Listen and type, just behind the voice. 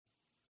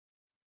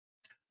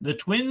The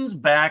Twins'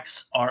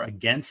 backs are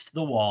against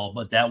the wall,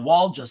 but that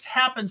wall just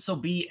happens to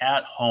be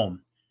at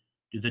home.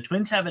 Do the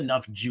Twins have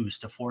enough juice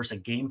to force a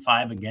Game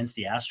 5 against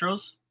the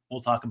Astros? We'll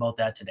talk about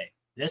that today.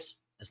 This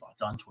is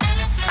Locked On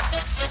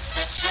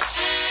Twins.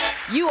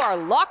 You are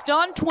Locked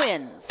On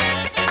Twins,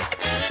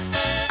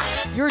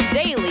 your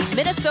daily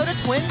Minnesota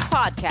Twins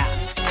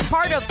podcast.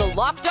 Part of the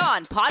Locked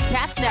On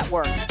Podcast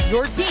Network,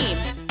 your team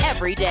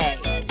every day.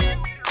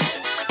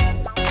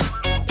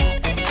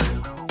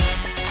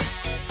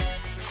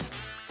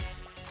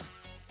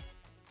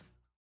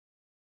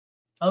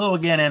 Hello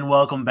again, and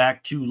welcome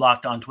back to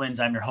Locked On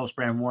Twins. I'm your host,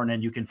 Brandon Warren,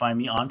 and you can find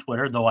me on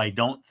Twitter, though I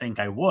don't think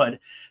I would,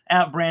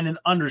 at Brandon_WARNE.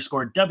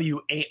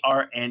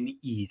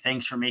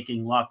 Thanks for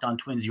making Locked On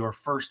Twins your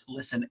first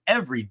listen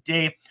every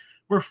day.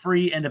 We're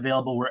free and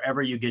available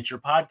wherever you get your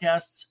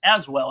podcasts,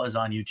 as well as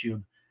on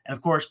YouTube. And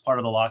of course, part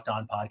of the Locked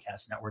On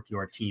Podcast Network,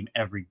 your team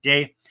every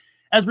day.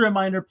 As a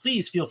reminder,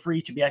 please feel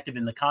free to be active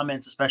in the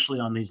comments, especially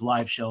on these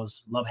live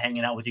shows. Love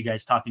hanging out with you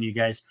guys, talking to you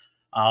guys.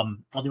 I'll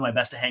do my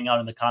best to hang out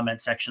in the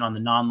comment section on the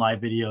non-live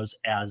videos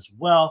as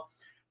well.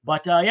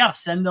 But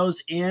send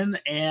those in.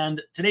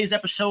 And today's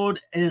episode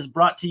is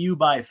brought to you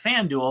by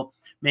FanDuel.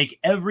 Make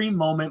every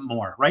moment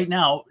more. Right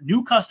now,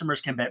 new customers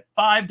can bet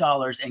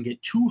 $5 and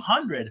get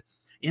 $200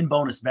 in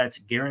bonus bets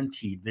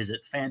guaranteed.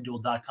 Visit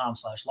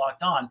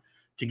FanDuel.com/lockedon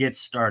to get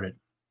started.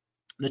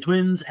 The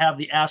Twins have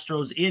the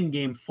Astros in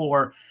Game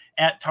 4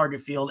 at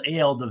Target Field,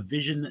 AL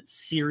Division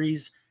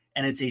Series.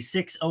 And it's a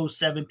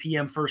 6:07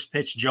 p.m. first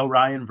pitch, Joe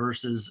Ryan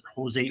versus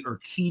Jose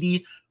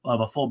Urquidy. We'll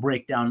have a full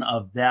breakdown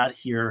of that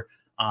here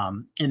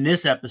in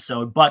this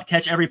episode. But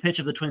catch every pitch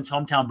of the Twins'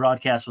 hometown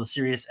broadcast with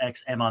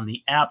SiriusXM on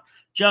the app.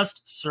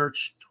 Just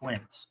search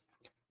Twins.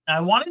 Now,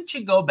 I wanted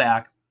to go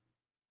back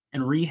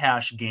and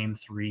rehash Game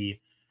 3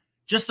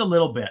 just a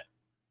little bit.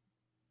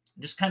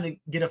 Just kind of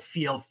get a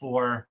feel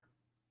for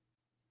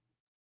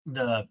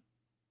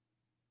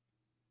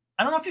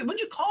I don't know would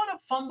you call it a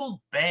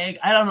fumbled bag?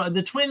 I don't know.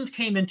 The Twins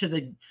came into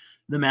the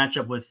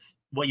matchup with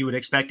what you would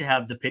expect to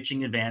have the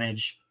pitching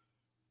advantage.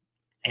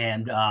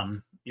 And,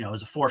 it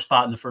was a 4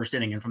 spot in the first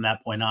inning. And from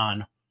that point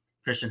on,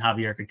 Christian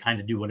Javier could kind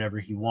of do whatever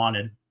he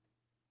wanted,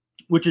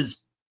 which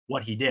is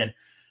what he did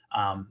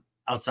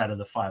outside of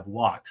the 5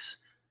 walks.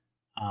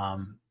 But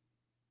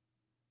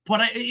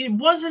it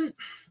wasn't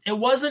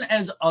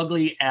as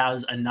ugly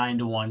as a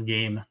 9-1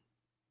 game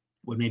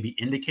would maybe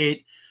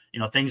indicate.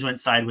 Things went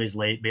sideways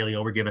late. Bailey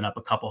Ober giving up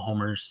a couple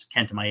homers,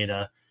 Kenta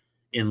Maeda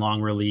in long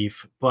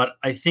relief. But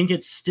I think you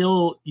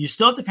still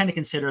have to kind of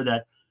consider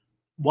that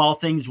while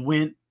things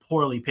went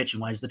poorly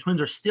pitching-wise, the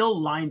Twins are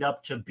still lined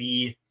up to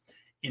be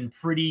in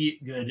pretty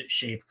good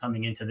shape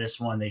coming into this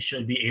one. They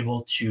should be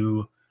able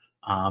to,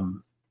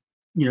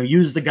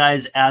 use the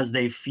guys as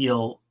they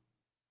feel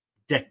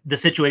the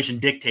situation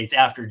dictates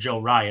after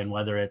Joe Ryan,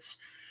 whether it's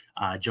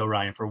Joe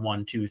Ryan for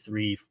 1, 2,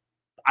 3,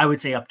 I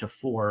would say up to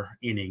 4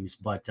 innings.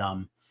 But,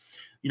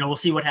 we'll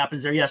see what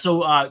happens there. Yeah,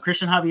 so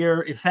Christian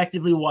Javier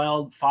effectively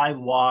wild, 5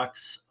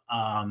 walks,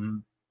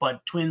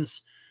 but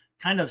Twins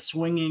kind of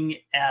swinging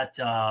at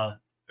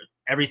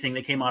everything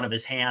that came out of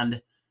his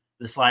hand.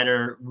 The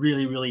slider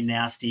really, really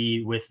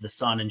nasty with the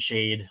sun and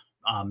shade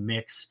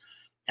mix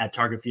at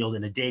Target Field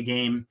in a day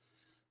game.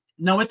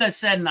 Now, with that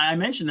said, and I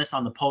mentioned this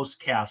on the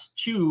postcast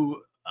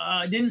too,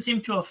 it didn't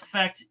seem to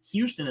affect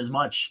Houston as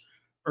much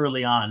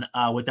early on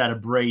with that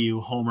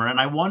Abreu homer. And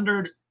I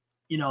wondered,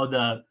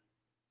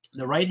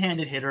 the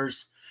right-handed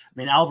hitters,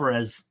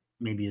 Alvarez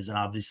maybe isn't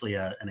obviously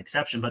an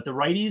exception, but the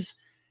righties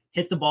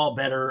hit the ball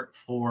better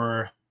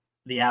for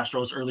the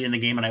Astros early in the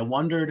game. And I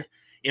wondered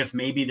if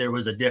maybe there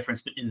was a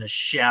difference in the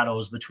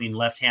shadows between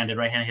left-handed,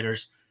 right-handed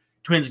hitters,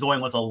 Twins going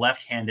with a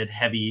left-handed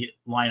heavy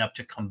lineup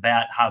to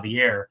combat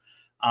Javier.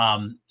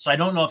 So I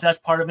don't know if that's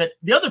part of it.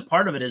 The other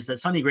part of it is that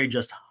Sonny Gray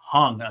just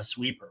hung a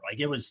sweeper.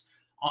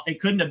 It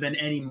couldn't have been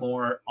any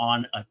more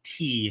on a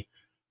tee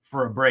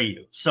for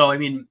Abreu. So,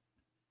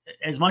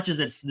 as much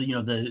as it's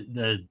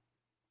the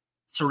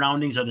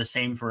surroundings are the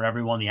same for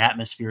everyone, the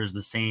atmosphere is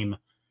the same.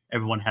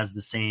 Everyone has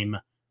the same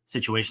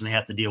situation they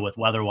have to deal with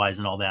weather-wise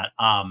and all that.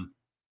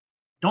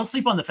 Don't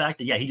sleep on the fact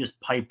that, he just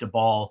piped a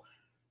ball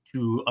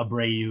to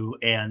Abreu,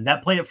 and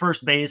that play at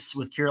first base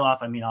with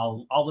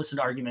Kirilloff. I'll listen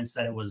to arguments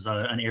that it was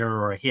an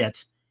error or a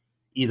hit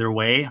either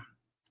way,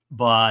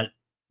 but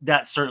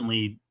that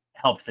certainly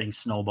helped things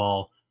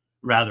snowball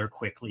rather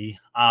quickly.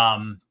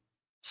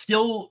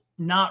 Still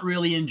not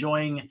really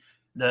enjoying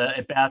the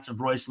at-bats of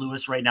Royce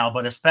Lewis right now,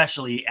 but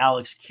especially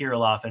Alex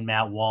Kirilloff and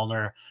Matt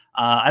Wallner.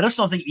 I just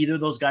don't think either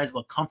of those guys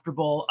look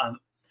comfortable.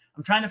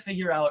 I'm trying to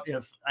figure out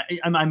if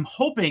I'm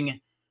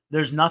hoping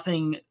there's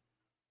nothing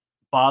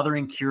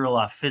bothering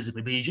Kirilloff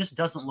physically, but he just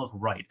doesn't look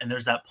right. And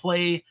there's that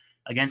play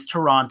against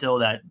Toronto,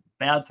 that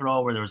bad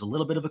throw where there was a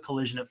little bit of a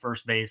collision at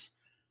first base.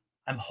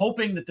 I'm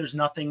hoping that there's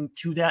nothing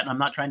to that, and I'm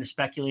not trying to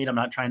speculate. I'm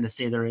not trying to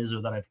say there is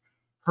or that I've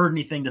heard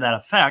anything to that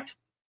effect,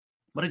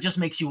 but it just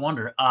makes you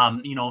wonder.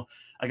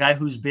 A guy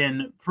who's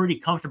been pretty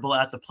comfortable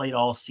at the plate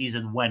all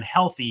season when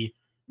healthy,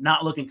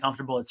 not looking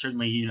comfortable, it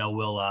certainly,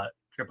 will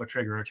trip a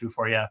trigger or two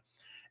for you.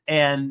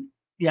 And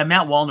Yeah,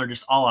 Matt Wallner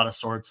just all out of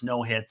sorts,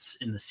 no hits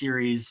in the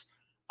series.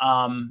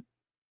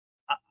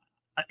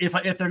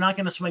 If they're not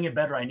going to swing it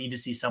better, I need to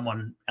see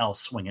someone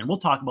else swing it. And we'll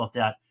talk about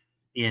that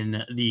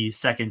in the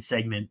second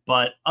segment.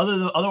 But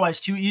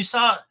otherwise, too, you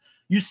saw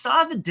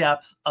the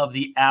depth of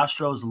the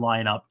Astros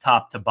lineup,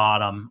 top to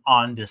bottom,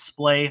 on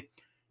display.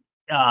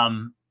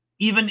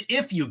 Even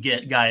if you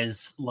get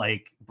guys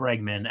like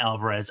Bregman,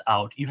 Alvarez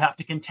out, you have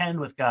to contend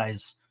with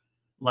guys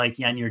like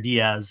Yanyer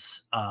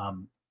Diaz,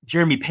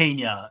 Jeremy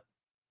Pena,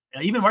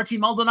 even Martin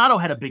Maldonado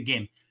had a big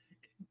game.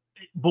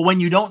 But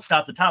when you don't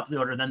stop the top of the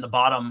order, then the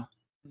bottom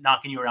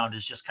knocking you around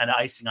is just kind of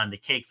icing on the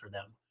cake for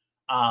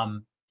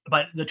them.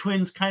 But the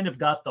Twins kind of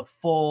got the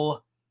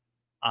full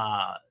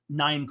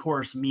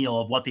 9-course meal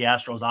of what the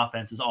Astros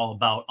offense is all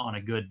about on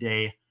a good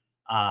day.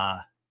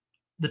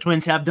 The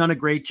Twins have done a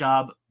great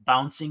job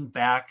bouncing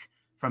back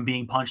from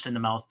being punched in the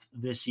mouth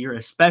this year,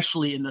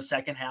 especially in the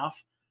second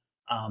half.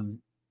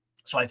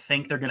 So I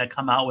think they're going to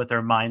come out with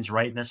their minds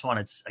right in this one.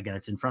 It's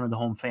in front of the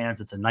home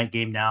fans. It's a night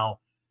game now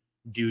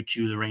due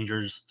to the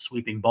Rangers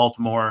sweeping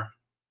Baltimore.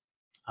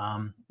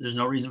 There's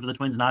no reason for the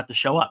Twins not to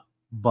show up,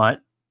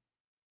 but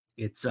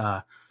it's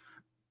going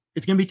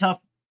to be tough.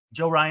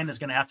 Joe Ryan is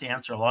going to have to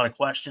answer a lot of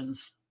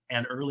questions,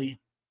 and early.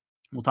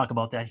 We'll talk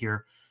about that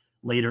here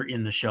later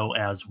in the show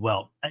as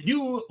well. I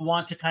do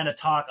want to kind of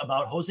talk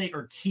about Jose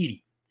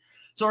Urquidy.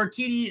 So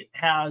Urquidy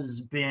has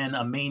been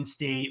a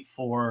mainstay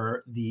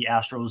for the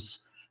Astros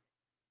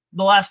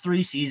the last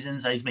 3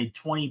 seasons. He's made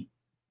 20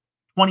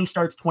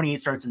 starts,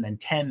 28 starts, and then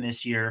 10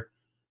 this year.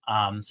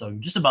 So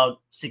just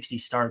about 60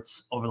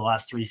 starts over the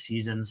last 3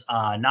 seasons.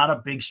 Not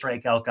a big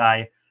strikeout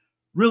guy.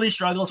 Really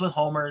struggles with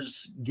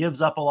homers,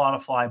 gives up a lot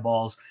of fly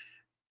balls.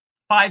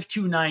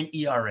 5.29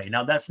 ERA.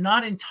 Now, that's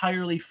not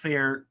entirely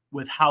fair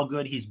with how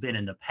good he's been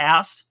in the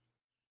past,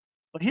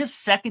 but his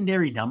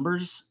secondary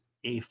numbers,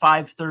 a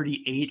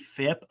 5.38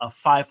 FIP, a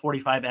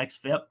 5.45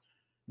 xFIP,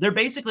 they're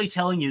basically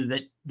telling you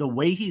that the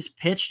way he's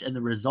pitched and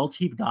the results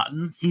he's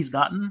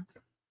gotten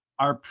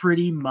are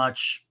pretty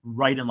much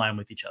right in line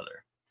with each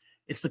other.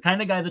 It's the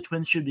kind of guy the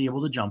Twins should be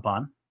able to jump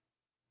on.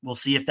 We'll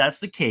see if that's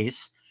the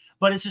case,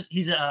 but it's just,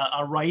 he's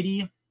a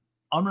righty,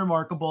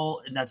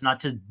 unremarkable, and that's not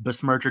to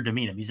besmirch or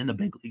demean him. He's in the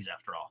big leagues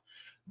after all.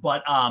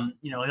 But,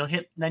 he'll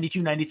hit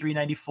 92, 93,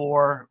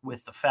 94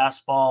 with the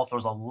fastball,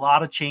 throws a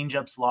lot of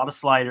changeups, a lot of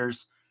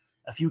sliders,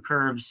 a few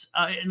curves.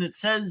 And it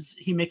says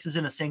he mixes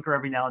in a sinker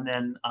every now and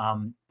then.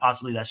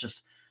 Possibly that's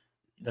just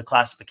the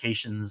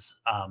classifications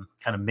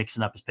kind of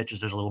mixing up his pitches.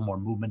 There's a little more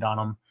movement on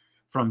him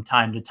from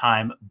time to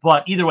time.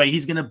 But either way,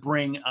 he's going to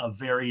bring a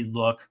varied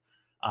look.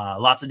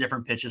 Lots of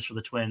different pitches for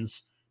the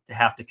Twins to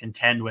have to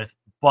contend with.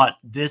 But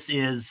this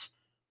is,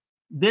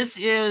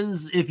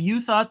 if you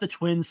thought the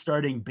Twins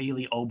starting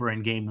Bailey Ober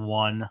in game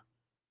 1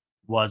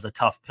 was a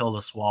tough pill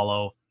to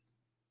swallow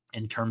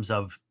in terms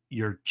of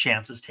your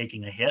chances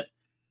taking a hit,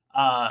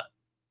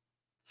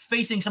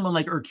 facing someone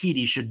like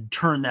Urquidy should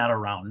turn that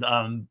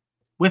around.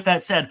 With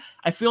that said,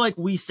 I feel like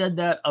we said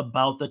that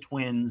about the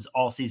Twins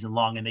all season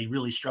long, and they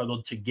really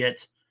struggled to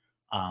get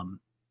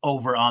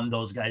over on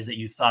those guys that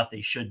you thought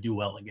they should do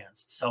well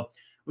against. So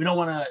we don't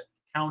want to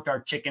count our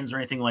chickens or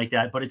anything like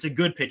that, but it's a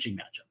good pitching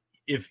matchup.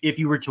 If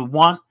you were to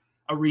want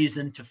a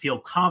reason to feel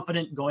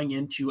confident going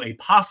into a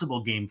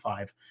possible game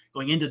 5,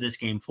 going into this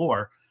game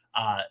 4,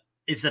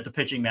 it's that the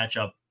pitching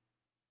matchup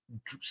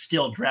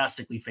still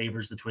drastically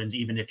favors the Twins,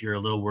 even if you're a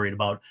little worried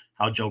about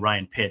how Joe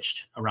Ryan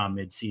pitched around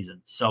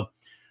midseason. So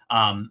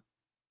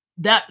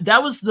that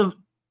was the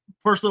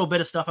first little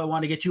bit of stuff I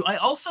wanted to get to. I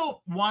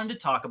also wanted to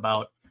talk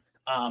about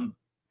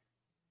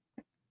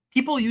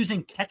people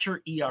using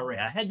catcher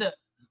ERA. I had the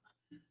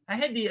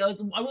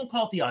I won't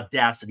call it the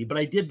audacity, but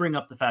I did bring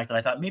up the fact that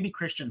I thought maybe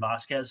Christian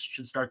Vasquez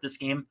should start this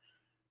game,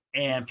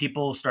 and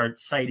people start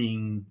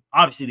citing,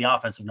 obviously the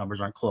offensive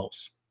numbers aren't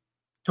close.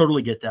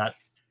 Totally get that.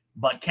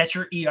 But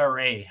catcher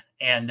ERA,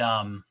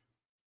 and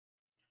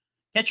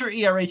catcher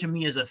ERA to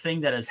me is a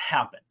thing that has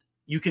happened.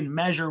 You can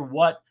measure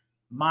what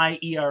my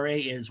ERA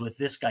is with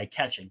this guy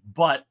catching,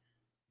 but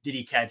did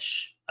he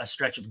catch a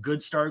stretch of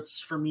good starts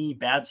for me,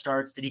 bad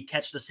starts? Did he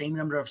catch the same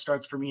number of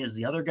starts for me as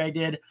the other guy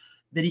did?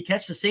 Did he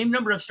catch the same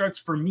number of starts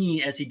for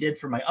me as he did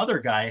for my other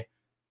guy?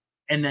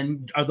 And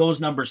then are those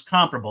numbers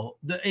comparable?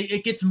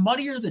 It gets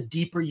muddier the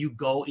deeper you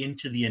go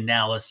into the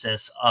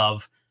analysis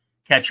of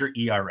catcher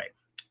ERA.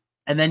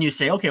 And then you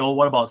say, okay, well,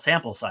 what about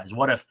sample size?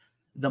 What if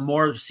the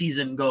more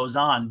season goes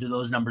on, do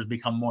those numbers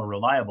become more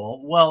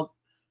reliable? Well,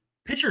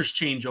 pitchers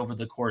change over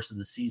the course of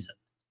the season.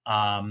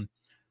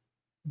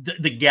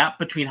 The gap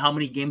between how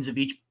many games of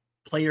each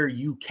player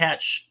you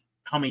catch,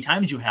 how many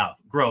times you have,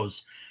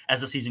 grows as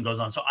the season goes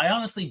on. So I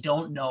honestly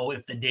don't know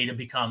if the data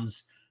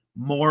becomes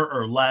more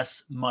or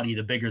less muddy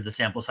the bigger the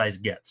sample size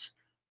gets.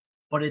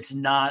 But it's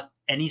not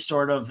any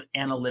sort of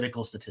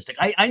analytical statistic.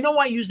 I know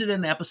I used it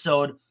in an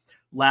episode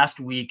last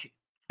week,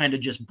 kind of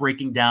just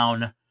breaking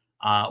down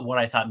what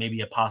I thought maybe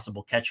a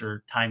possible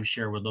catcher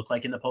timeshare would look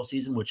like in the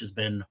postseason, which has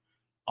been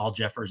all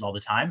Jeffers all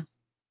the time.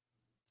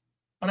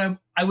 But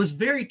I was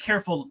very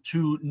careful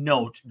to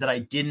note that I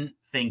didn't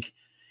think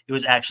it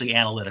was actually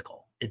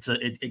analytical.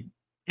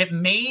 it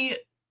may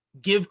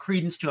give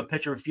credence to a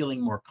pitcher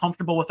feeling more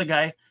comfortable with a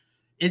guy.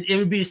 It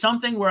would be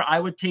something where I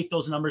would take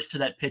those numbers to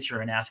that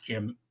pitcher and ask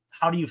him,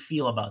 how do you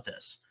feel about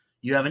this?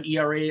 You have an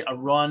ERA, a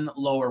run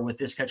lower with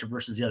this catcher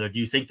versus the other. Do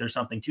you think there's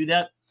something to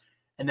that?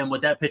 And then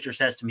what that pitcher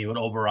says to me would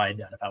override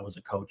that if I was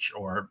a coach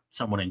or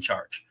someone in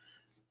charge.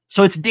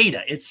 So it's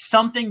data. It's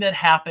something that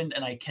happened,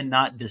 and I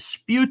cannot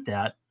dispute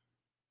that.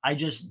 I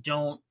just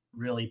don't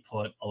really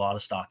put a lot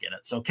of stock in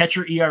it. So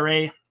catcher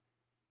ERA,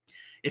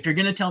 if you're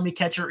going to tell me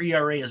catcher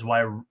ERA is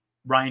why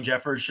Ryan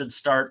Jeffers should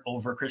start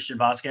over Christian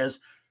Vasquez,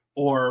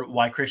 or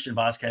why Christian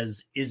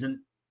Vasquez isn't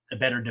a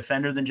better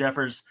defender than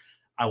Jeffers,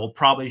 I will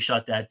probably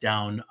shut that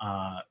down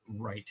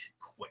right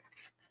quick.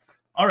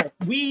 All right,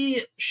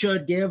 we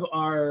should give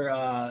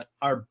our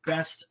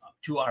best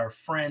to our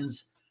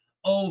friends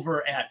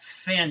over at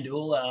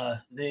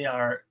FanDuel. They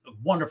are a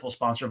wonderful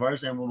sponsor of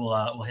ours, and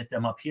we'll hit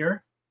them up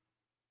here.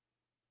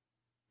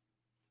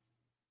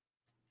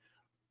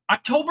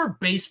 October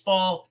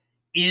baseball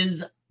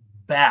is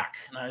back.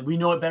 We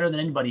know it better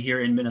than anybody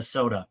here in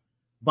Minnesota,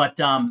 but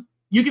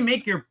you can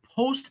make your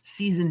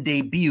postseason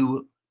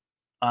debut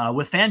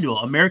with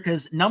FanDuel,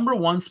 America's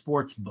 #1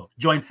 sports book.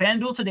 Join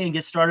FanDuel today and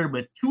get started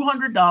with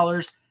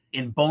 $200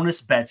 in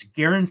bonus bets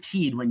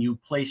guaranteed when you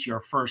place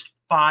your first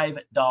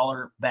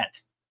 $5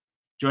 bet.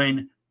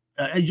 You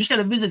just got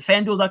to visit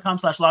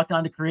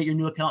FanDuel.com/lockedon to create your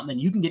new account, and then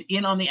you can get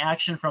in on the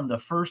action from the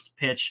first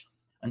pitch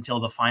until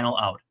the final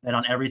out. Bet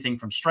on everything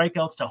from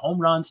strikeouts to home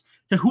runs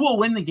to who will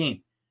win the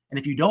game. And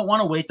if you don't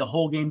want to wait the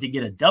whole game to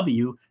get a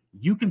W,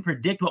 you can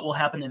predict what will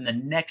happen in the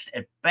next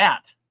at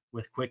bat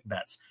with quick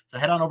bets. So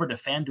head on over to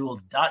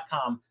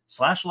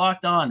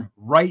FanDuel.com/lockedon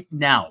right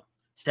now.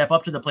 Step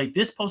up to the plate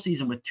this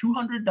postseason with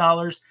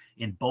 $200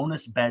 in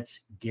bonus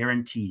bets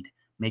guaranteed.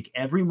 Make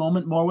every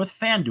moment more with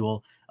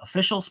FanDuel,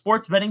 official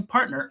sports betting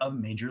partner of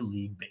Major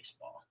League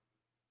Baseball.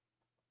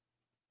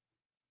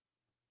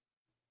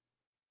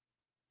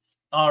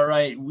 All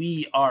right,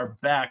 we are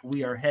back.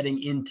 We are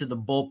heading into the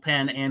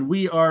bullpen, and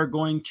we are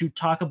going to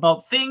talk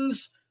about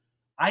things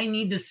I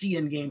need to see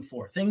in Game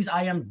 4, things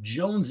I am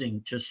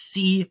jonesing to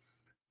see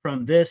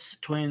from this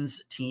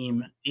Twins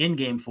team in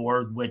Game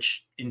 4,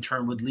 which in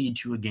turn would lead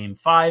to a Game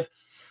 5.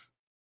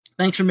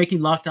 Thanks for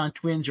making Locked On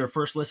Twins your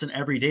first listen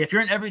every day. If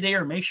you're an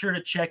everydayer, make sure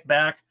to check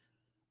back,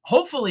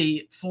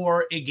 hopefully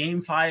for a Game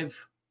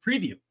 5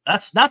 preview.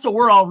 That's what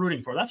we're all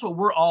rooting for. That's what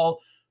we're all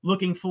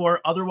looking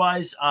for.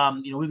 Otherwise,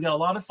 we've got a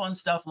lot of fun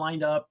stuff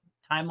lined up.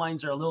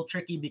 Timelines are a little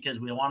tricky because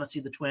we want to see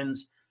the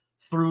Twins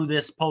through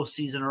this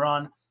postseason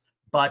run.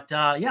 But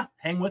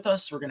hang with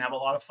us. We're going to have a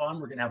lot of fun.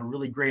 We're going to have a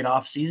really great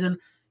offseason.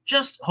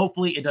 Just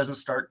hopefully it doesn't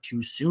start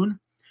too soon.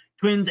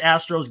 Twins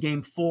Astros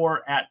Game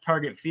 4 at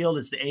Target Field.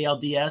 It's the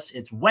ALDS.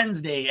 It's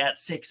Wednesday at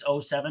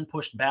 6:07,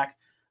 pushed back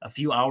a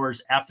few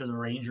hours after the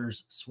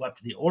Rangers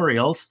swept the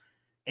Orioles.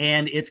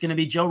 And it's going to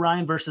be Joe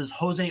Ryan versus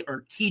Jose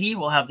Urquidy.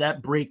 We'll have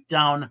that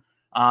breakdown,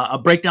 a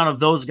breakdown of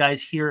those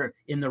guys here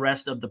in the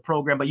rest of the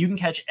program. But you can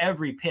catch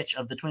every pitch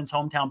of the Twins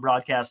hometown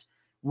broadcast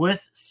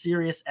with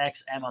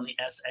SiriusXM on the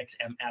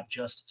SXM app.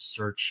 Just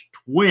search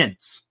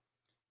Twins.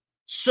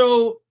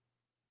 So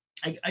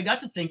I got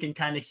to thinking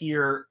kind of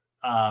here,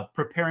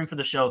 preparing for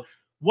the show,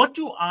 what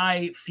do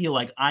I feel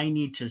like I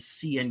need to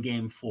see in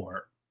Game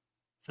 4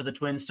 for the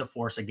Twins to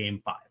force a Game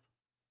 5?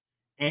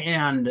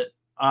 And it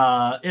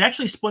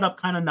actually split up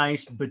kind of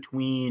nice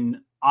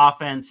between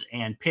offense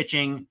and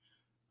pitching.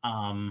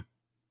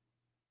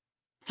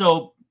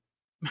 So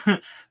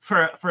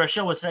for a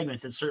show with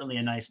segments, it's certainly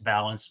a nice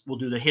balance. We'll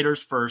do the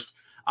hitters first.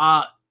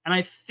 And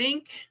I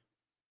think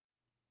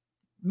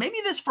maybe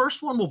this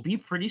first one will be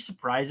pretty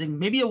surprising.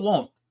 Maybe it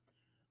won't.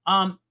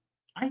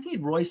 I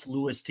need Royce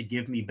Lewis to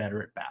give me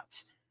better at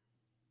bats.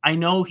 I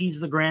know he's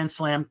the Grand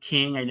Slam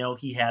king. I know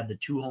he had the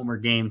 2-homer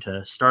game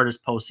to start his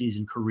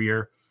postseason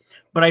career,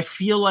 but I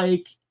feel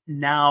like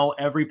now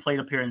every plate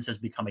appearance has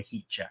become a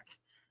heat check.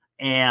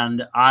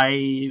 And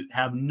I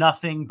have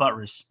nothing but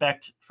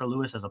respect for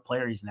Lewis as a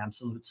player. He's an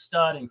absolute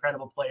stud,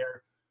 incredible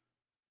player,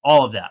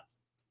 all of that.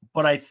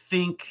 But I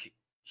think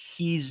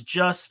he's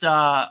just,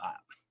 I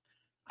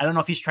don't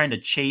know if he's trying to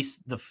chase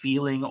the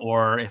feeling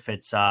or if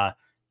it's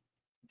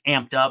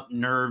amped up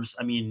nerves.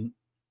 I mean,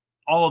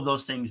 all of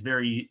those things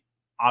very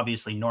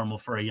obviously normal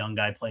for a young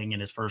guy playing in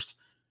his first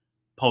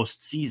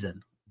postseason.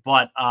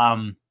 But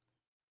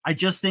I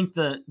just think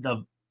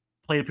the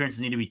plate appearances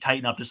need to be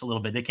tightened up just a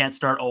little bit. They can't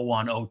start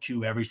 0-1,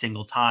 0-2 every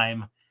single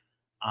time.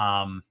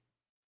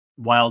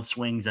 Wild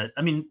swings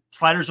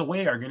sliders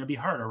away are going to be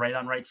hard. A right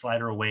on right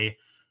slider away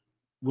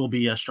will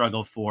be a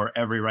struggle for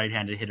every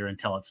right-handed hitter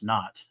until it's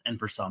not. And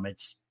for some,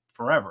 it's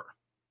forever.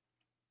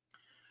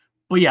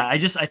 But yeah, I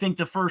think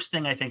the first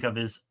thing I think of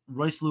is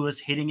Royce Lewis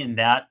hitting in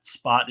that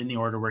spot in the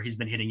order where he's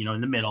been hitting,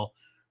 in the middle.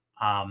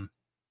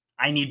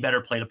 I need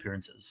better plate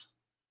appearances.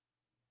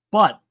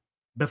 But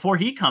before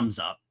he comes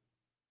up,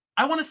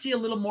 I want to see a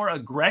little more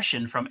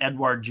aggression from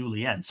Edouard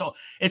Julien. So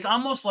it's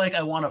almost like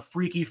I want a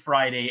Freaky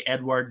Friday,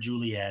 Edouard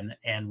Julien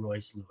and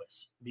Royce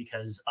Lewis,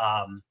 because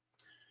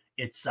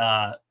it's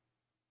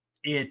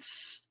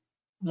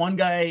one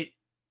guy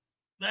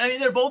I mean,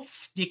 they're both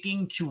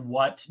sticking to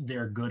what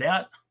they're good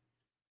at.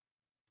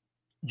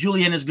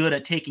 Julien is good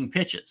at taking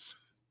pitches.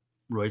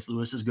 Royce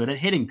Lewis is good at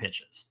hitting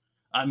pitches.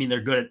 I mean,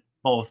 they're good at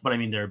both, but I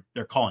mean,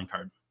 they're calling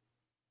card.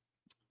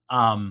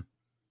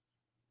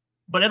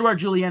 But Edouard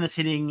Julien is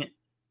hitting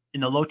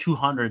in the low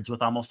 200s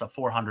with almost a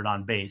 400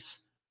 on base.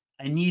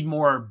 I need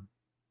more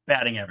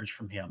batting average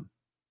from him.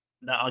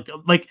 Now,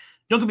 like,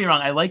 don't get me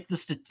wrong. I like the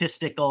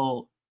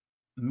statistical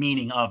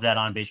meaning of that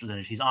on base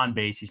percentage. He's on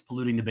base. He's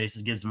polluting the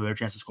bases, gives him a better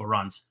chance to score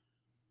runs.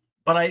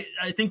 But I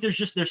think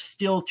there's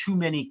still too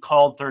many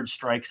called third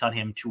strikes on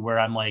him to where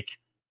I'm like,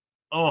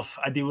 oh,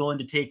 I'd be willing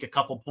to take a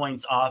couple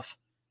points off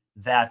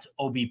that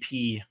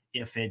OBP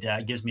if it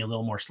gives me a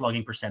little more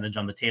slugging percentage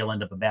on the tail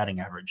end of a batting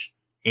average.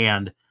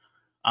 And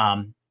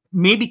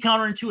maybe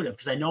counterintuitive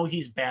because I know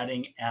he's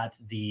batting at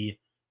the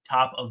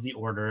top of the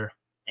order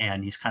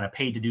and he's kind of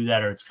paid to do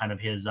that, or it's kind of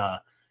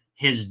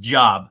his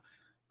job.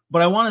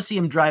 But I want to see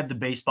him drive the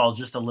baseball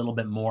just a little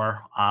bit more.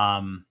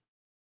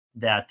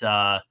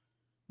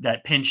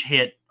 That pinch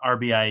hit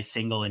RBI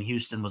single in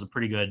Houston was a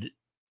pretty good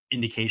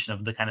indication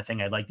of the kind of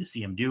thing I'd like to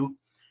see him do.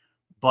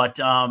 But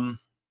I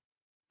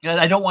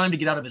don't want him to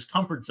get out of his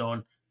comfort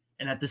zone.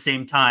 And at the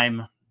same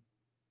time,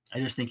 I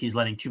just think he's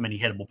letting too many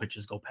hittable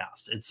pitches go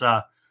past. It's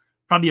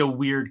probably a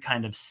weird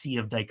kind of sea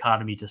of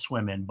dichotomy to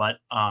swim in, but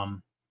I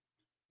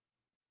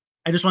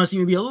just want to see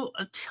maybe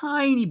a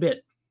tiny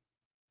bit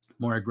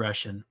more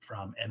aggression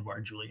from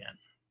Edouard Julien.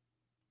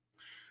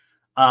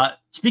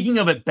 Speaking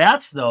of at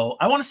bats, though,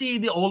 I want to see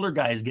the older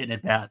guys getting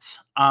at bats.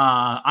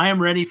 I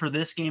am ready for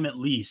this game at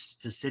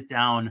least to sit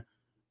down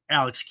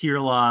Alex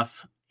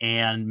Kirilloff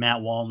and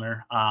Matt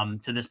Wallner.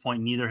 To this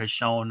point, neither has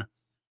shown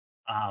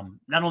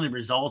not only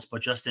results,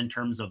 but just in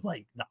terms of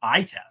like the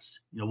eye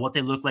test, what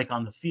they look like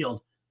on the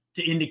field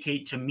to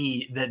indicate to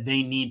me that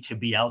they need to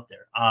be out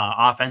there.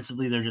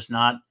 Offensively, they're just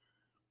not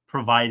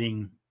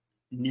providing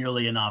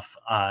nearly enough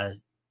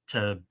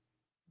to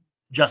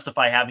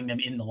justify having them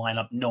in the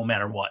lineup no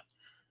matter what.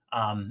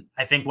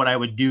 I think what I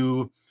would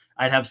do,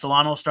 I'd have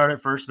Solano start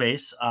at first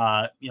base.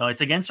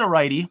 It's against a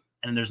righty,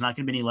 and there's not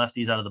going to be any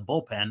lefties out of the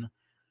bullpen.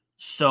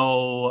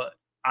 So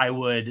I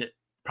would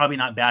probably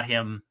not bat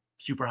him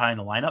super high in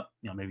the lineup,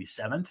 maybe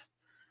seventh.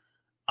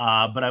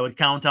 But I would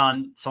count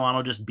on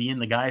Solano just being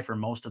the guy for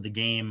most of the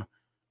game,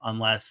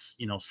 unless,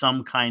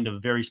 some kind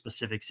of very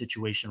specific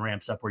situation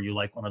ramps up where you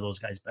like one of those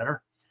guys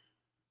better.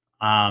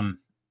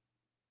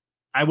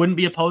 I wouldn't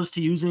be opposed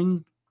to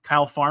using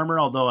Kyle Farmer,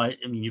 although I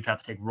mean, you'd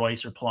have to take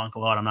Royce or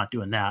Polanco out. I'm not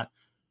doing that.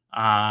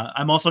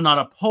 I'm also not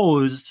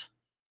opposed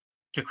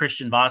to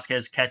Christian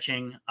Vasquez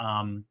catching.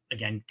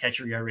 Again,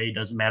 catcher ERA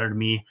doesn't matter to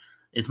me.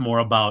 It's more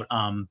about,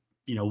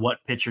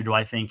 what pitcher do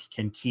I think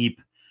can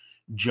keep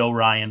Joe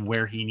Ryan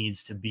where he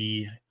needs to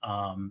be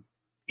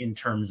in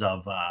terms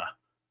of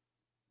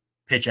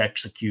pitch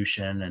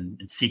execution and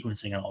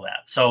sequencing and all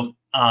that. So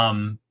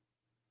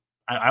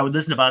I would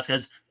listen to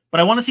Vasquez,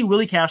 but I want to see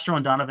Willie Castro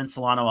and Donovan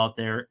Solano out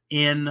there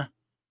in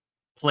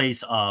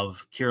place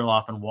of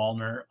Kirilloff and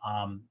Wallner.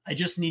 I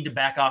just need to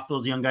back off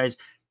those young guys,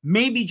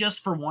 maybe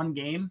just for one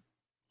game.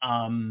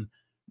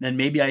 Then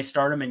maybe I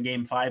start them in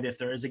game 5. If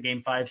there is a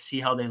game 5,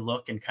 see how they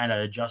look and kind of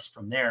adjust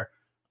from there.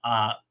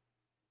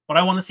 But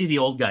I want to see the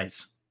old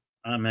guys.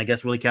 I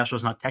guess Willie Castro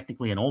is not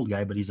technically an old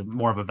guy, but he's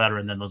more of a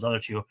veteran than those other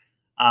two,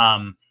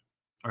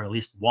 or at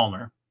least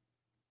Wallner.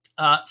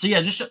 So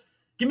yeah, just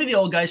give me the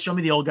old guys. Show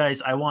me the old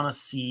guys. I want to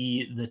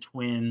see the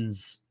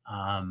Twins,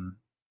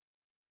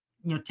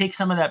 take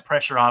some of that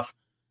pressure off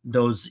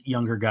those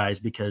younger guys,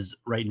 because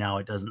right now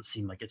it doesn't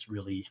seem like it's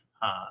really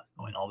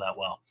going all that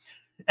well.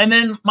 And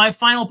then my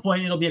final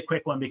point, it'll be a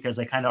quick one because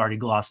I kind of already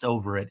glossed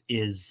over it,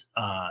 is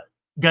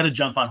got to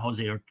jump on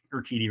Jose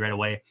Urquidy right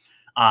away.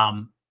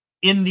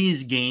 In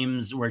these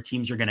games where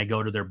teams are going to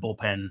go to their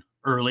bullpen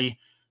early,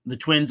 the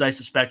Twins, I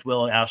suspect,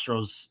 will.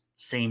 Astros,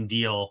 same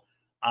deal.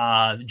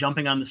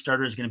 Jumping on the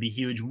starter is going to be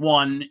huge.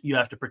 One, you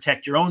have to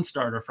protect your own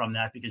starter from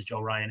that because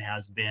Joe Ryan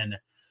has been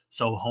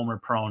so homer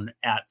prone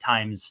at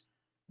times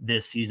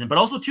this season. But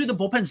also, too, the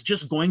bullpen's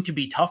just going to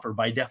be tougher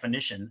by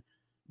definition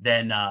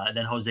than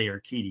Jose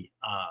Urquidy.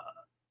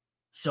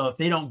 So if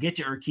they don't get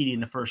to Urquidy in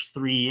the first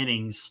 3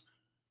 innings,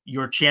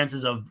 your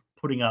chances of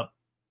putting up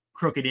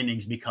crooked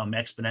innings become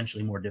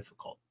exponentially more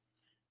difficult.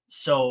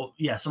 So,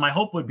 yeah, so my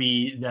hope would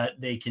be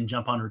that they can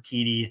jump on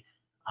Urquidy.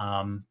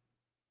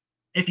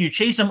 If you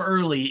chase him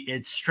early,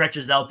 it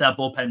stretches out that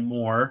bullpen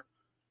more,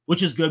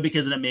 which is good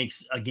because then it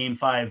makes a game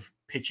 5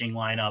 pitching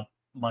lineup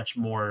much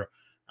more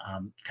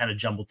kind of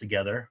jumbled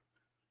together.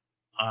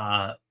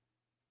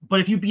 But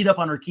if you beat up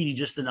on Urquidy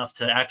just enough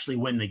to actually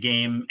win the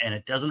game and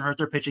it doesn't hurt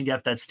their pitching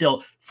depth, that's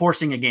still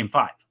forcing a game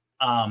 5.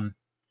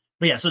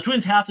 But yeah, so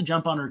Twins have to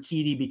jump on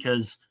Urquidy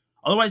because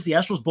otherwise the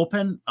Astros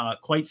bullpen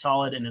quite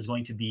solid and is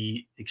going to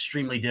be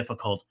extremely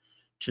difficult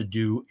to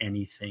do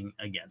anything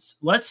against.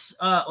 Let's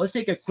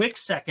take a quick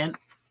second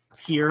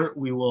here.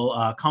 We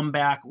will come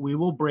back. We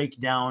will break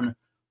down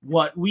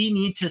what we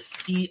need to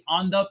see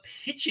on the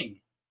pitching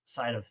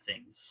side of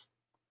things.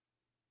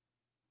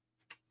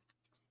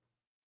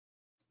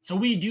 So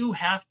we do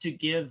have to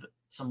give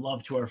some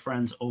love to our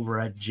friends over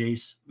at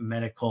Jase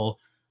Medical.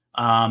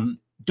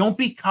 Don't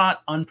be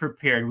caught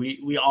unprepared.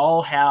 We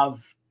all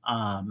have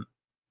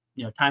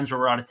times where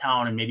we're out of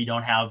town and maybe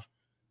don't have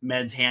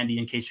meds handy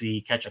in case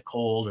we catch a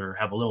cold or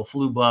have a little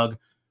flu bug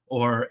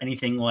or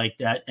anything like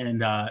that.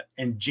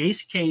 And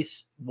Jase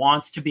Case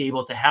wants to be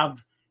able to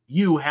have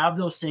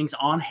those things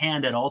on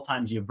hand at all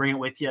times. You bring it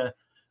with you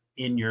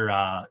in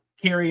your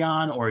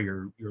carry-on or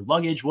your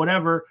luggage,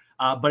 whatever.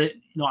 But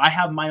I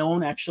have my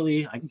own,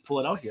 actually. I can pull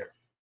it out here.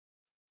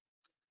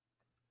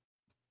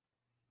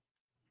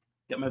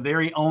 Got my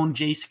very own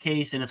Jase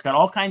Case, and it's got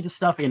all kinds of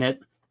stuff in it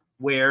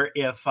where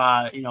if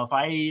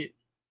I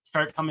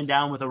start coming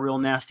down with a real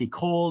nasty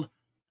cold,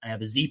 I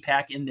have a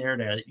Z-Pack in there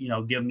to,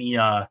 give me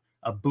a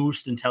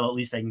boost until at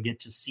least I can get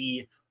to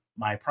see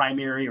my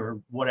primary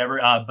or whatever.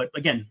 But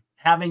again,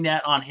 having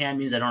that on hand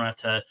means I don't have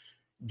to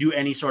do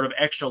any sort of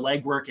extra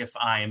legwork if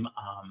I'm,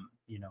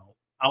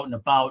 out and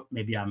about.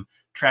 Maybe I'm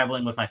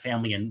traveling with my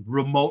family in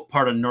remote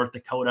part of North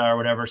Dakota or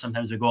whatever.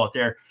 Sometimes we go out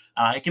there.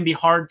 It can be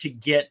hard to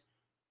get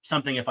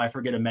something if I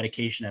forget a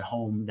medication at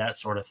home, that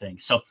sort of thing.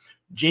 So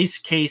Jase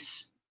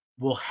Case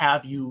will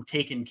have you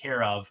taken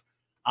care of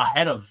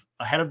ahead of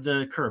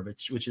the curve,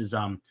 which is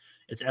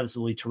it's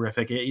absolutely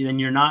terrific.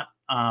 And you're not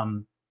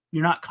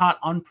caught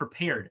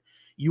unprepared.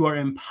 You are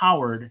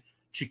empowered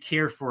to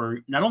care for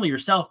not only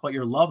yourself but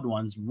your loved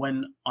ones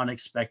when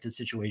unexpected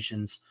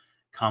situations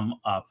come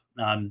up.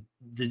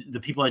 The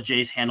people at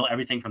Jase handle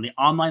everything from the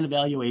online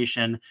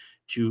evaluation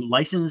to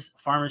licensed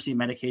pharmacy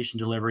medication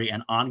delivery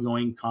and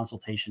ongoing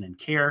consultation and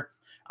care.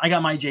 I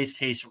got my Jase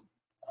Case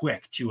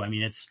quick too. I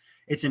mean,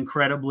 it's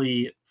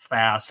incredibly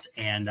fast,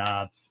 and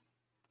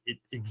it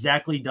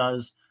exactly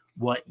does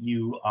what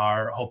you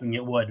are hoping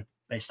it would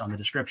based on the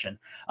description.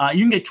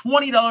 You can get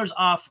 $20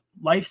 off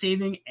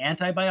life-saving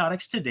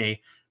antibiotics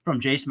today from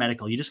Jase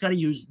Medical. You just got to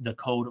use the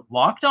code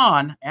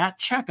LOCKEDON at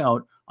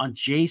checkout on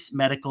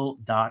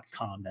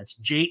jasemedical.com. That's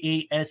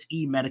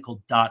JASE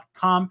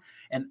medical.com.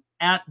 And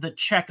at the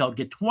checkout,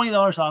 get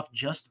 $20 off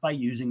just by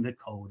using the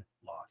code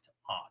LOCKED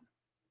ON.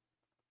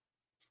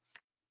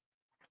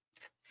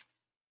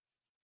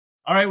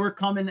 All right, we're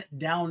coming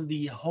down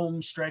the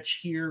home stretch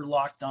here.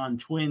 Locked On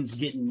Twins,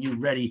 getting you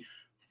ready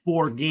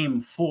for Game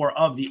 4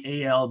 of the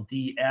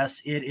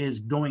ALDS. It is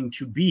going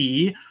to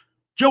be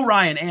Joe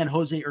Ryan and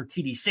Jose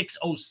Urquidy,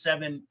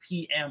 6:07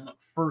 p.m.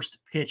 first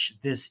pitch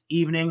this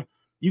evening.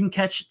 You can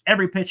catch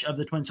every pitch of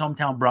the Twins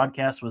hometown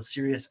broadcast with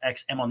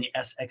SiriusXM on the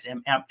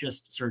SXM app.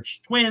 Just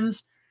search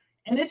Twins.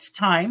 And it's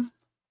time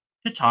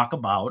to talk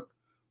about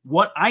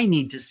what I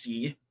need to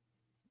see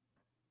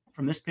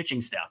from this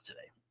pitching staff today.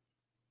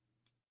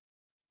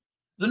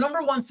 The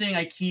number one thing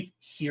I keep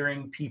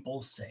hearing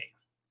people say,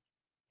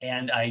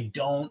 and I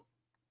don't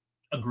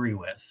agree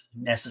with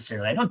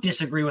necessarily, I don't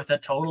disagree with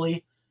it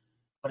totally,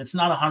 but it's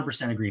not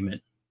 100%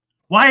 agreement.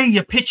 Why are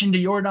you pitching to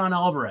Yordan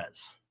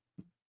Alvarez?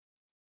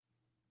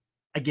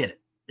 I get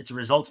it. It's a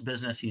results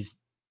business. He's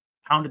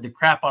pounded the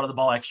crap out of the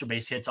ball, extra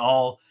base hits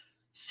all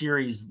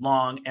series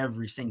long,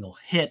 every single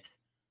hit.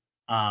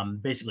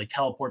 Basically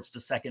teleports to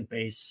second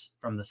base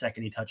from the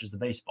second he touches the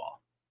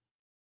baseball.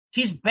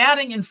 He's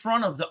batting in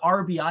front of the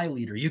RBI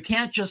leader. You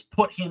can't just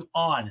put him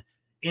on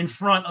in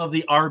front of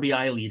the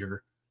RBI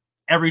leader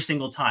every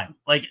single time.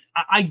 Like,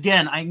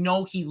 again, I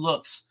know he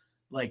looks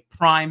like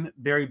prime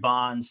Barry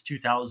Bonds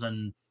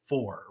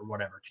 2004 or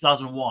whatever,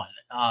 2001.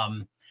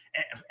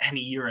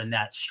 Any year in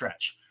that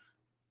stretch,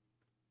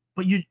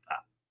 but you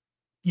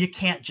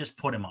can't just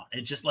put him on.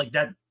 It's just like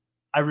that.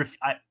 I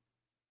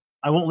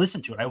won't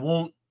listen to it. I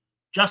won't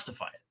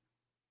justify it.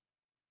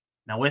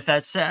 Now, with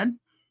that said,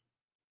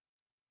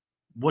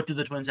 what do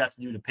the Twins have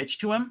to do to pitch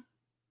to him?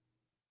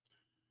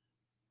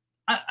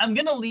 I'm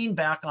going to lean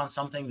back on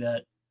something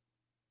that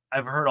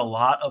I've heard a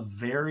lot of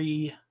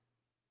very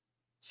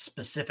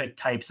specific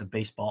types of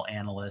baseball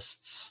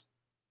analysts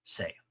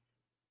say.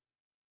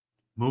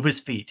 Move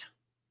his feet.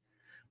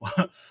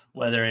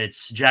 Whether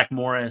it's Jack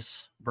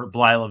Morris, Bert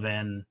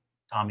Blyleven,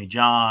 Tommy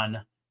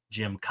John,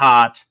 Jim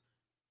Cott,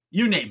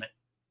 you name it.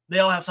 They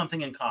all have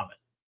something in common.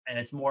 And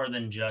it's more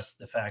than just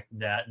the fact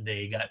that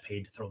they got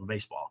paid to throw the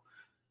baseball.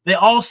 They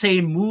all say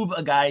move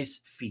a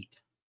guy's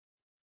feet.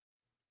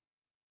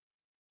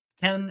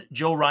 Can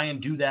Joe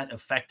Ryan do that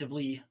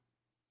effectively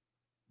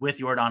with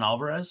Yordan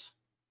Alvarez?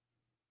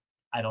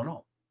 I don't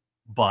know.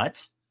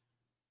 But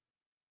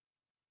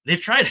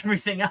they've tried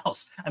everything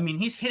else. I mean,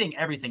 he's hitting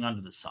everything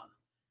under the sun.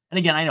 And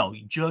again, I know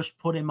you just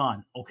put him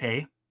on,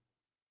 okay?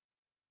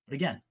 But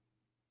again,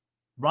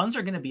 runs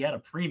are going to be at a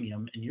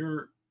premium, and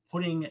you're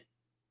putting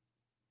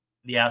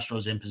the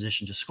Astros in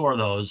position to score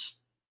those.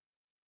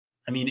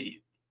 I mean,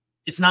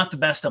 it's not the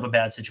best of a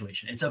bad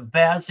situation. It's a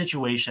bad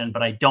situation,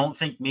 but I don't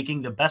think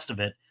making the best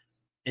of it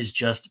is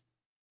just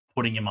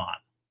putting him on.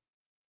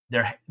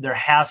 There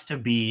has to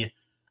be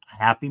a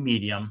happy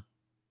medium.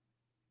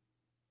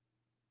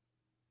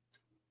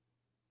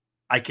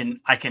 I can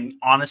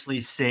honestly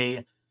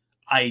say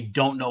I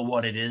don't know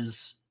what it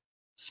is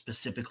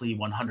specifically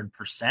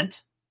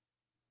 100%,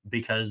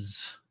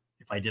 because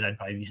if I did, I'd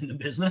probably be in the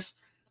business.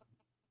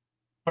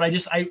 But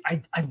But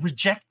I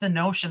reject the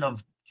notion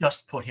of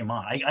just put him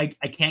on. I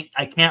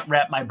can't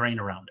wrap my brain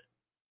around it.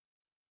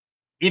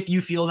 If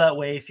you feel that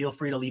way, feel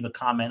free to leave a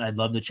comment. I'd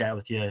love to chat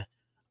with you.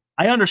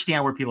 I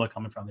understand where people are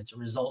coming from. It's a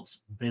results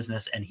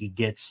business, and he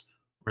gets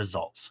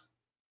results.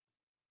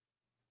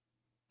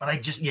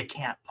 But you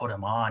can't put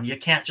him on. You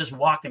can't just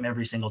walk him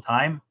every single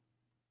time.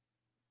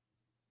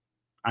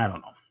 I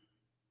don't know.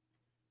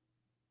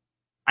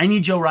 I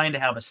need Joe Ryan to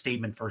have a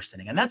statement first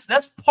inning. And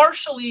that's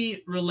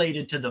partially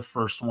related to the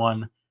first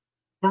one.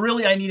 But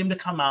really, I need him to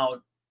come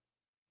out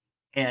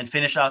and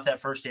finish out that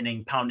first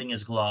inning pounding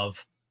his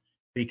glove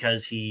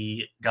because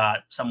he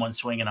got someone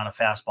swinging on a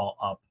fastball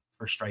up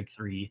for strike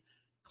 3.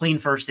 Clean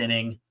first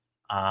inning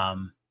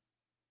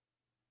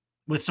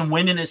with some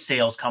wind in his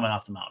sails coming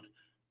off the mound.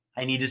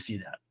 I need to see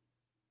that.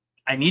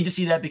 I need to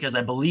see that because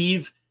I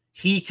believe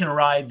he can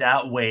ride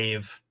that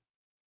wave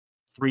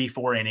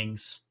 3-4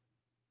 innings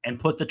and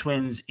put the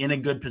Twins in a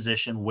good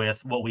position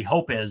with what we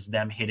hope is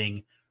them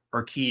hitting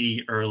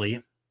Urquidy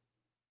early.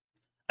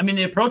 I mean,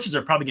 the approaches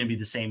are probably going to be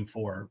the same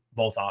for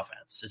both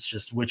offense. It's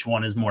just which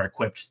one is more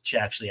equipped to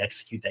actually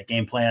execute that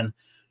game plan,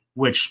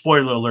 which,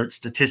 spoiler alert,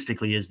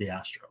 statistically is the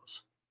Astros.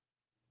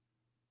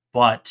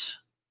 But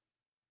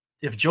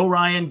if Joe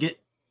Ryan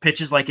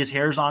pitches like his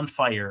hair's on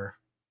fire,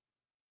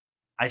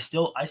 I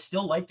still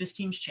like this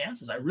team's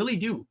chances. I really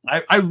do.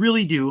 I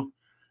really do.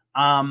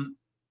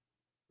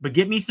 But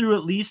get me through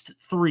at least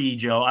 3,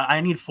 Joe.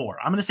 I need 4.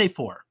 I'm going to say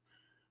 4.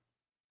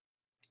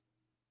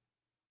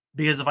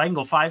 Because if I can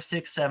go 5,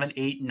 6, 7,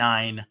 8,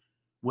 9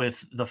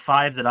 with the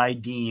 5 that I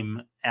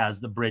deem as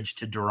the bridge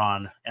to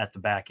Duran at the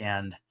back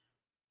end,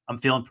 I'm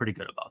feeling pretty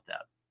good about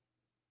that.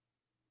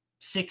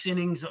 6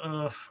 innings.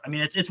 I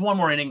mean, it's one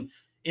more inning.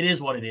 It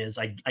is what it is.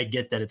 I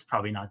get that it's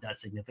probably not that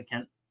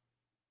significant.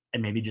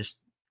 And maybe just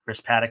Chris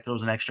Paddack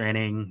throws an extra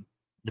inning.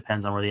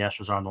 Depends on where the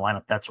Astros are on the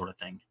lineup, that sort of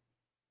thing.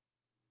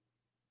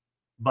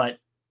 But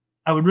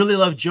I would really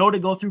love Joe to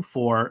go through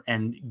 4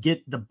 and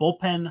get the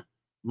bullpen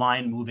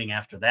line moving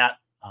after that.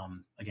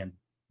 Again,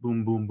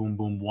 boom, boom, boom,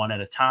 boom, one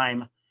at a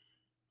time.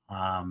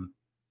 And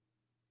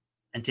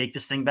take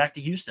this thing back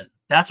to Houston.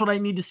 That's what I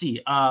need to see.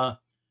 But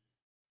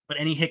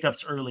any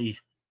hiccups early,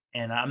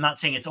 and I'm not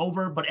saying it's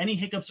over, but any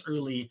hiccups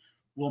early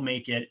will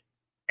make it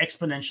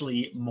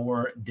exponentially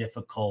more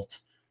difficult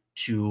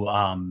to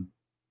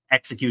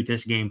execute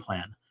this game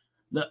plan.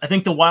 I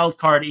think the wild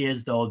card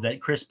is, though,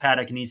 that Chris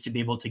Paddack needs to be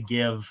able to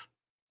give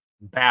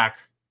back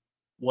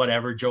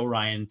whatever Joe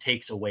Ryan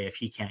takes away if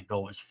he can't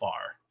go as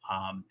far.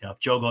 If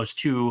Joe goes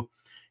 2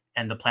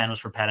 and the plan was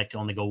for Paddack to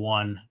only go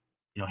 1,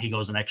 he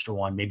goes an extra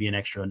 1, maybe an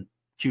extra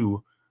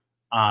 2.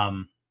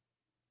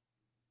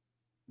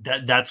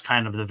 That's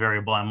kind of the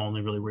variable I'm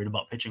only really worried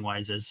about pitching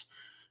wise is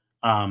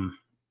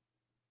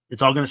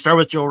it's all going to start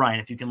with Joe Ryan.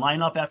 If you can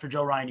line up after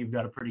Joe Ryan, you've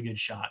got a pretty good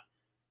shot.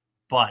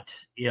 But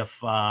if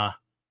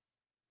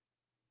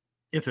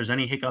there's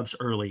any hiccups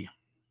early,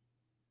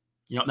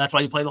 that's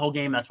why you play the whole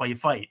game. That's why you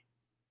fight.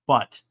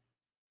 But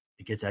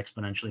it gets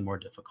exponentially more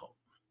difficult.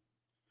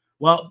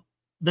 Well,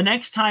 the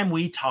next time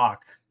we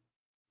talk,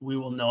 we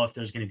will know if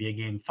there's going to be a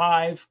game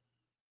 5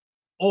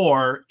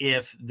 or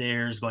if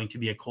there's going to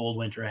be a cold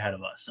winter ahead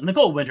of us. And the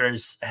cold winter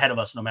is ahead of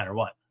us no matter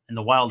what. And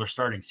the Wild are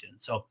starting soon.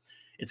 So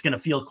it's going to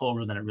feel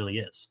colder than it really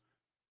is.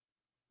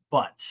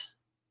 But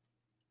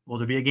will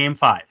there be a game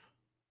 5?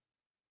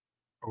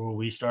 Or will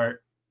we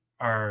start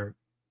our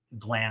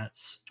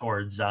glance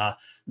towards the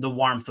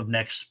warmth of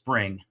next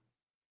spring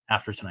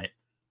after tonight?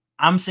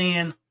 I'm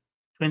saying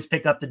Twins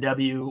pick up the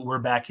W. We're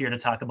back here to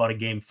talk about a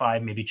game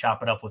 5, maybe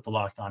chop it up with the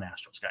Locked On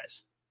Astros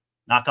guys.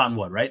 Knock on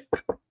wood, right?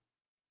 But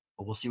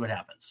we'll see what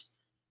happens.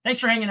 Thanks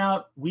for hanging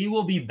out. We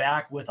will be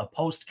back with a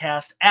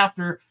postcast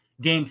after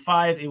game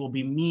 5. It will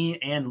be me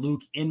and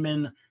Luke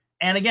Inman.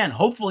 And again,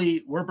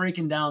 hopefully we're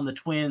breaking down the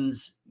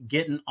Twins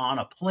getting on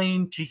a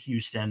plane to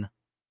Houston.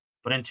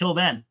 But until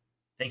then,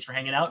 thanks for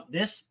hanging out.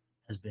 This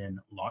has been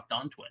Locked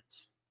On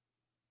Twins.